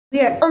We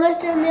are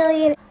almost to 1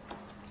 million.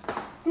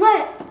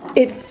 What?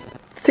 It's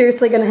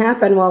seriously gonna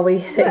happen while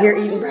we sit here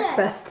eating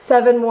breakfast.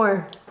 7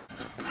 more.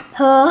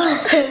 Oh,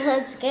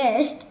 that's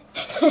good.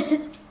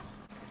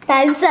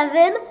 9,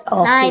 7,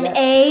 9,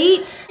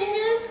 8,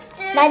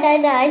 9,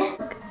 9, 9.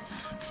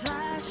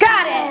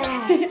 Got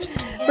it!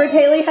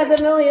 Bratayley has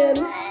 1 million.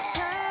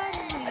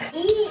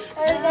 We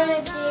are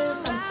gonna do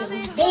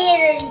something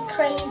very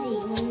crazy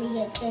when we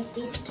get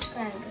 50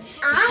 subscribers.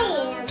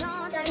 I am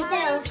gonna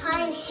throw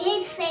behind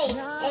his face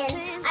and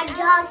our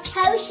dog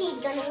Toshi's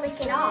gonna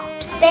lick it off.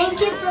 Thank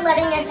you for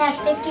letting us have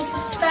 50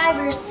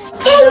 subscribers.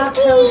 Thank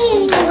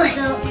you!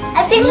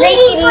 I've been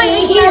waiting for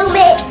this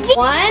moment.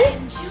 1,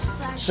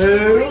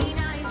 2,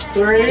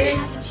 3.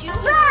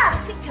 Look!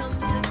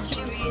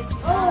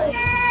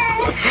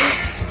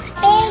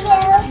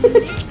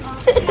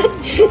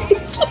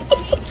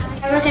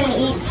 We're gonna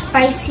eat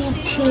spicy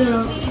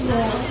tuna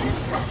rolls.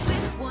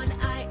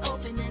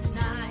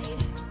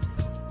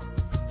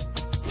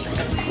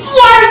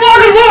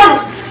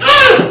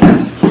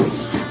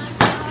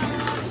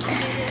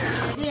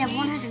 We have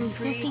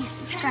 150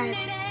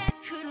 subscribers.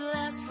 Could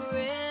last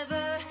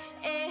forever,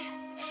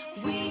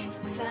 We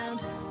found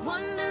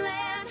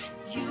wonderland.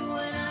 You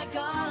and I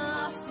got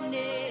lost in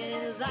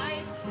it.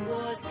 Life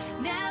was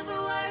never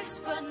worse,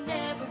 but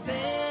never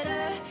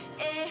better.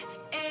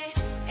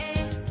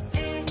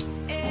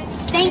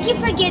 Thank you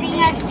for getting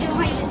us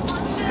 200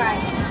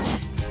 subscribers.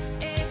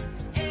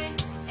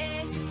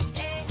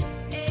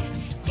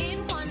 In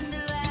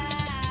wonderland.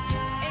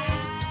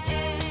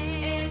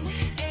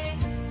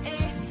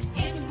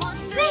 In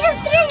wonderland. We have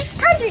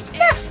 300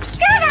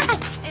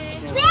 subscribers!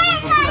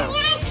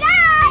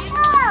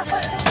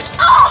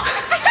 Oh!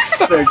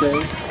 Okay.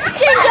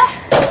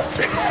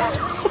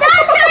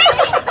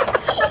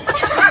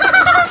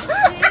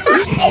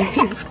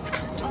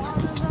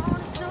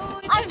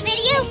 Our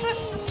video for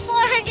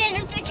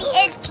 450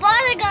 is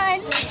water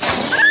guns.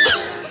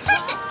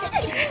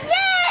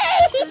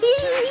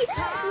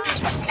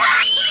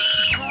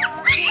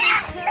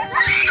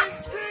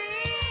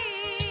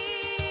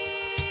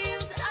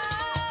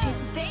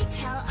 They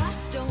tell us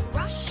don't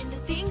rush into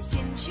things,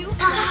 didn't you?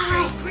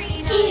 5,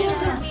 0,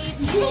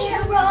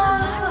 0,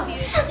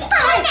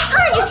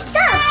 500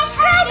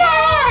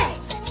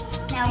 subscribers!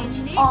 Now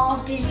we've all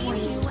been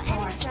waiting for. I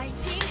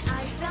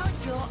felt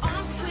your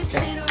arms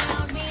twisted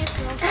around me.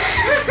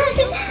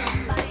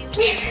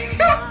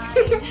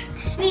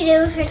 We do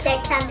it for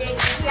 600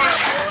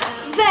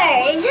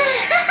 birds.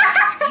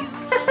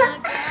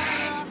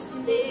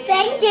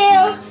 Thank you.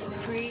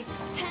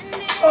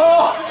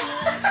 Oh!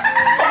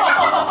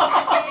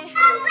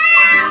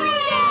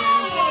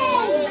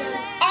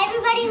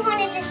 Everybody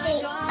wanted to see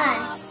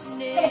us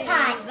put a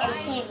pie in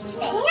Happy's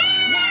face.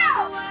 No!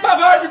 Stop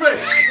hurting me!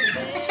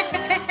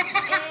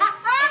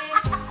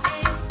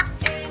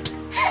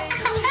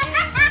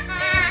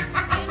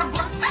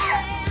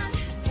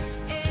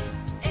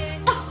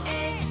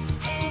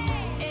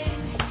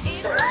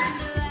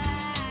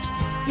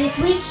 This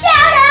week's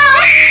shout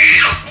out!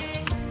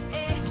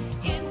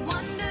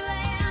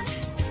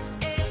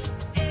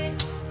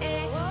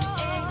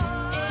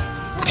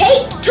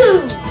 Take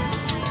 2!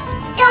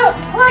 Don't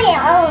put it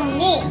on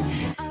me!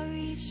 I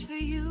reached for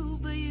you,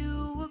 but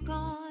you were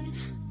gone.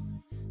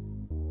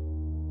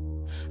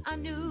 I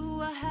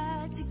knew I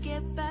had to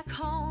get back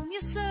home. You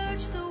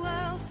searched the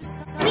world for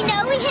something. We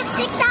know we hit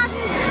 6,000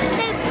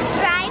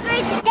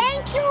 subscribers.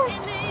 Thank you!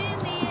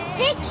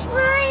 6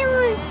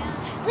 miles!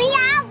 3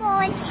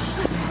 hours!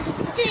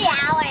 3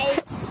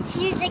 hours!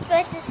 You're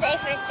supposed to say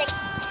for 6.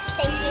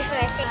 Thank you for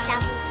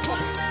 6,000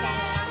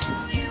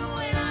 subscribers. You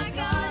and I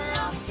got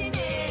lost in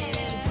it,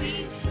 and we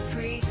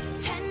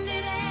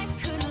pretended it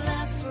could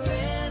last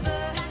forever.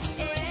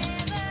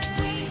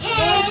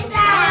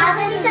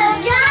 10,000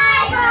 subscribers!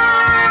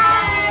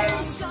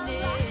 10,000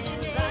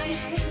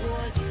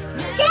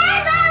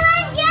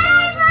 subscribers!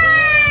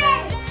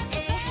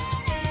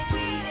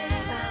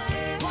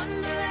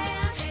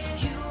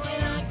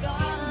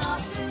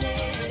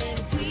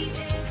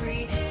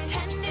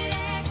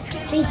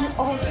 Thank you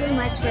all so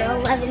much for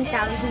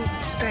 11,000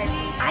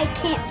 subscribers. I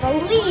can't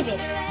believe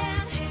it.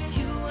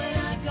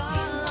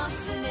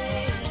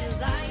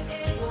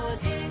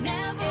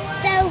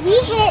 So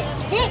we hit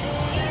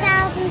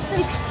 16,000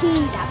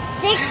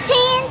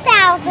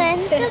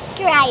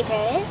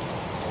 subscribers.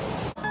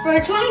 For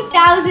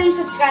 20,000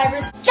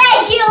 subscribers.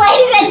 Thank you,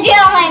 ladies and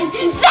gentlemen.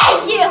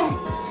 Thank you.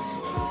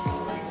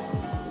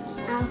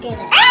 I'll get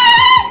it.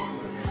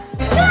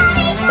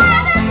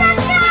 20,000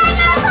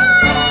 subscribers!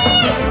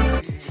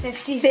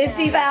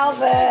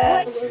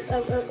 50,000.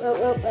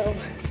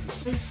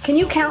 Can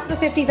you count the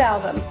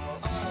 50,000?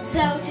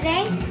 So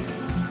today,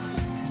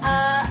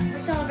 we're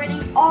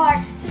celebrating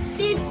our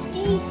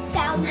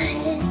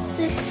 50,000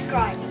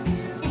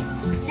 subscribers.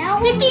 Now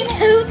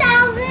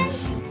 52,000?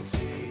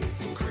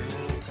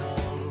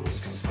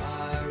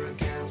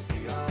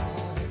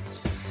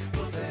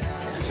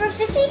 For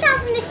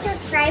 50,000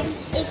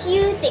 subscribers, if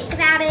you think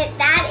about it,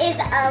 that is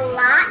a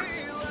lot.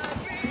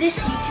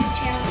 This YouTube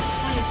channel,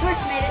 when we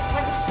first made it,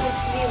 wasn't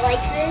supposed to be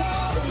like this.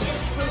 It was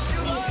just supposed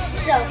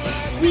So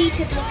we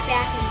could look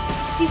back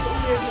and see what we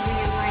were doing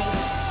in life.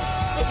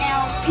 But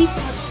now people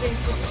have been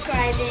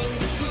subscribing,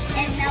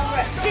 and now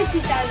we're at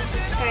 50,000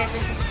 subscribers.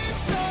 It's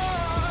just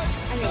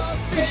amazing.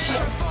 Could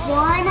hit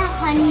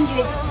 100,000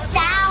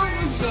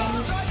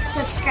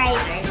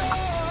 subscribers.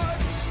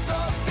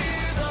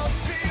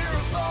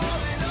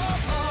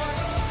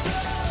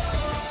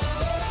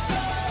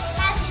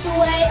 That's the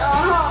way.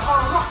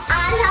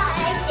 I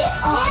like it.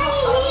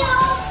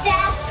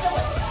 That's the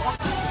way.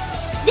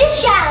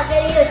 This shout-out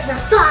video is for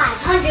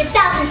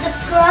 500,000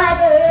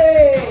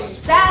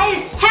 subscribers. That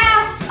is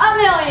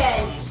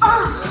 500,000.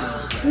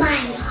 Oh, my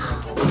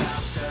God.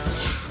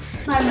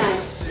 My man.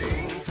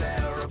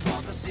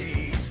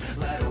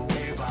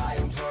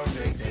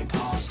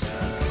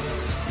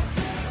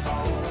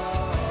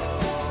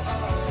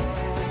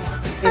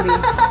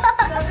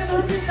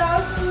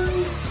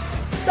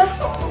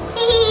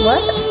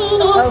 What?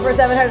 Over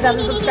 700,000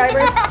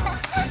 subscribers?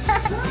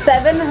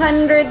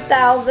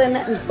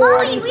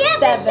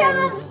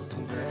 700,047.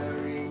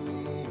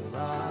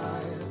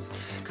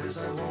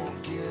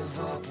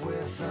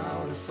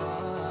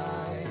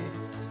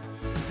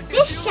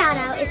 This shout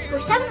out is for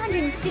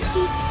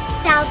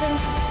 750,000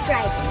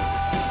 subscribers.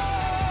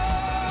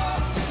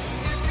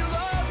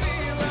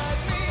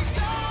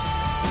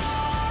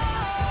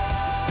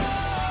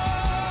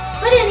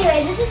 But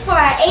anyways, this is for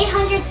our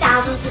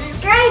 800,000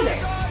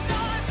 subscribers.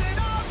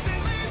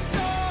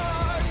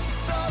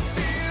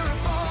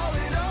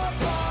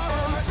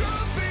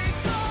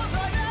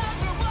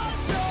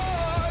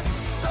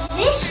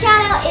 This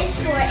shout out is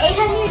for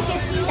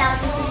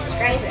 850,000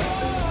 subscribers.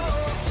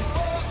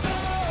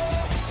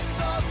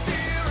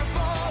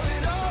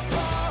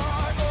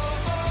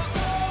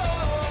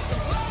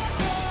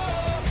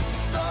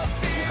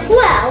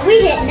 Well,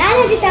 we hit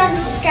 900,000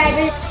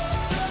 subscribers.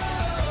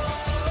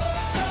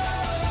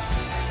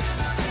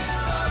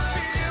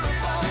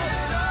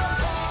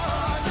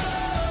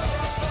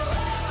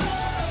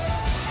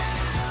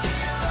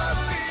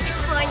 It's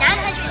for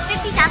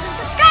 950,000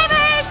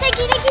 subscribers. Thank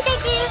you, thank you,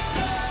 thank you.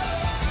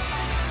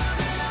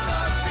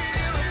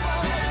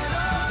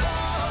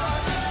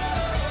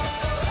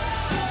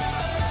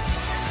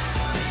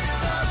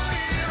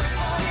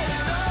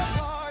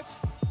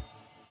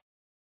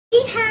 We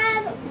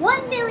have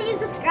 1 million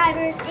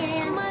subscribers,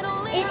 and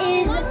it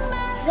is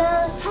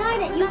the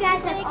time that you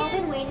guys have all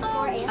been waiting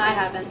for. I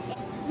haven't.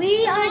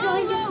 We are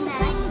going to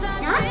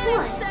smash not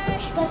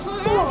 1, but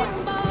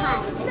 4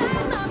 times.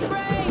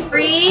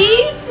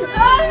 3,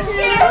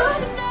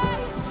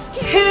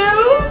 2,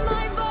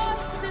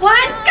 1,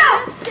 go!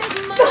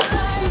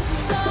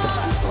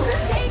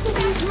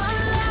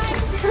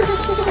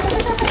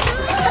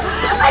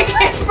 I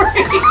can't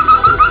breathe.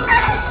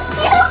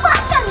 You look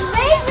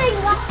amazing!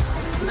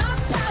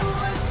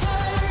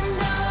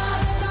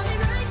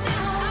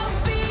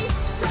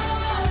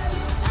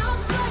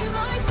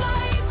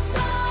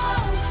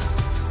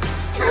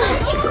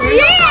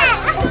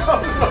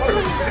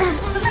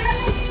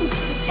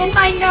 In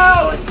my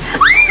nose.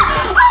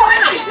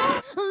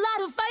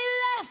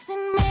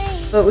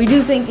 But we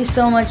do thank you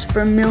so much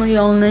for 1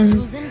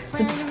 million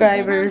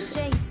subscribers.